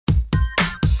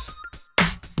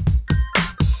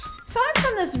So I'm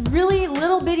from this really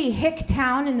little bitty hick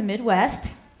town in the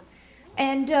Midwest.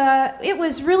 And it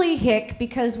was really hick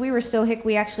because we were so hick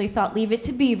we actually thought Leave It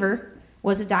to Beaver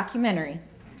was a documentary.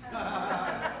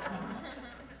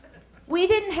 We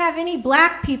didn't have any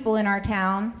black people in our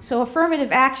town, so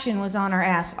affirmative action was on our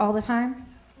ass all the time.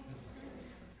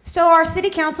 So our city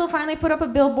council finally put up a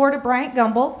billboard of Bryant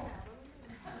Gumbel.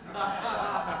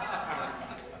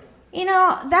 You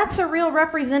know, that's a real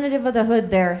representative of the hood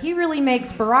there. He really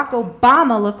makes Barack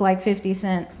Obama look like 50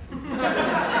 Cent.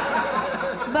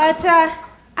 But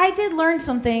I did learn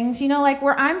some things. You know, like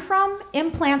where I'm from,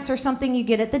 implants are something you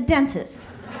get at the dentist.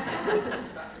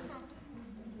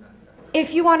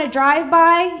 If you want to drive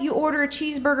by, you order a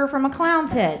cheeseburger from a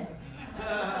clown's head.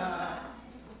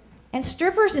 And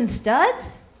strippers and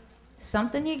studs?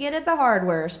 Something you get at the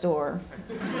hardware store.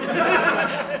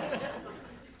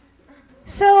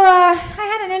 So I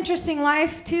had an interesting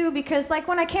life too, because like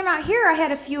when I came out here, I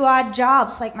had a few odd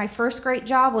jobs. Like my first great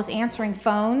job was answering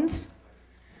phones.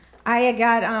 I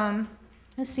got,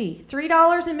 let's see,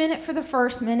 $3 a minute for the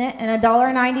first minute and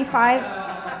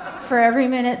 $1.95 for every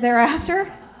minute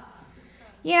thereafter.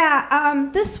 Yeah,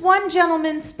 this one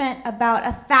gentleman spent about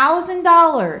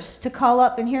 $1,000 to call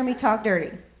up and hear me talk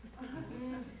dirty.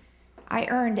 I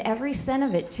earned every cent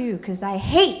of it too, because I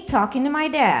hate talking to my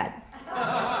dad.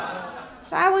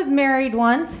 So I was married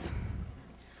once.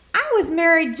 I was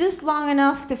married just long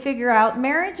enough to figure out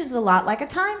marriage is a lot like a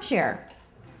timeshare.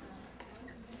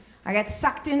 I got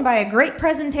sucked in by a great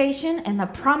presentation and the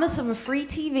promise of a free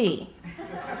TV.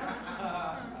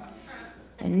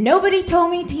 And nobody told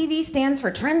me TV stands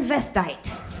for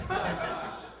transvestite.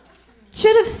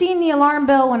 Should have seen the alarm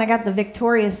bell when I got the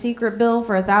Victoria's Secret bill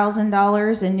for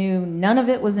 $1,000 and knew none of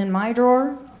it was in my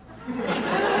drawer.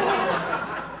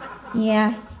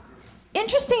 Yeah.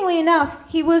 Interestingly enough,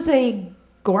 he was a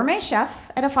gourmet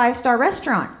chef at a 5-star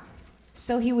restaurant,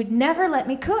 so he would never let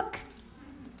me cook.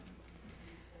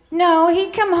 No,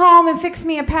 he'd come home and fix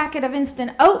me a packet of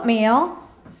instant oatmeal.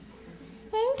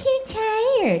 I'm too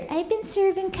tired. I've been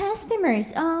serving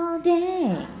customers all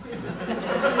day.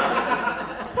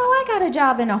 So I got a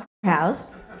job in a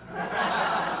house.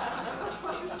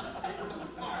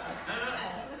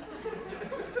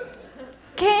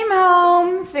 Came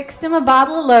home, fixed him a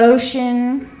bottle of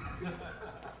lotion.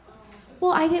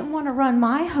 Well, I didn't want to run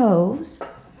my hose.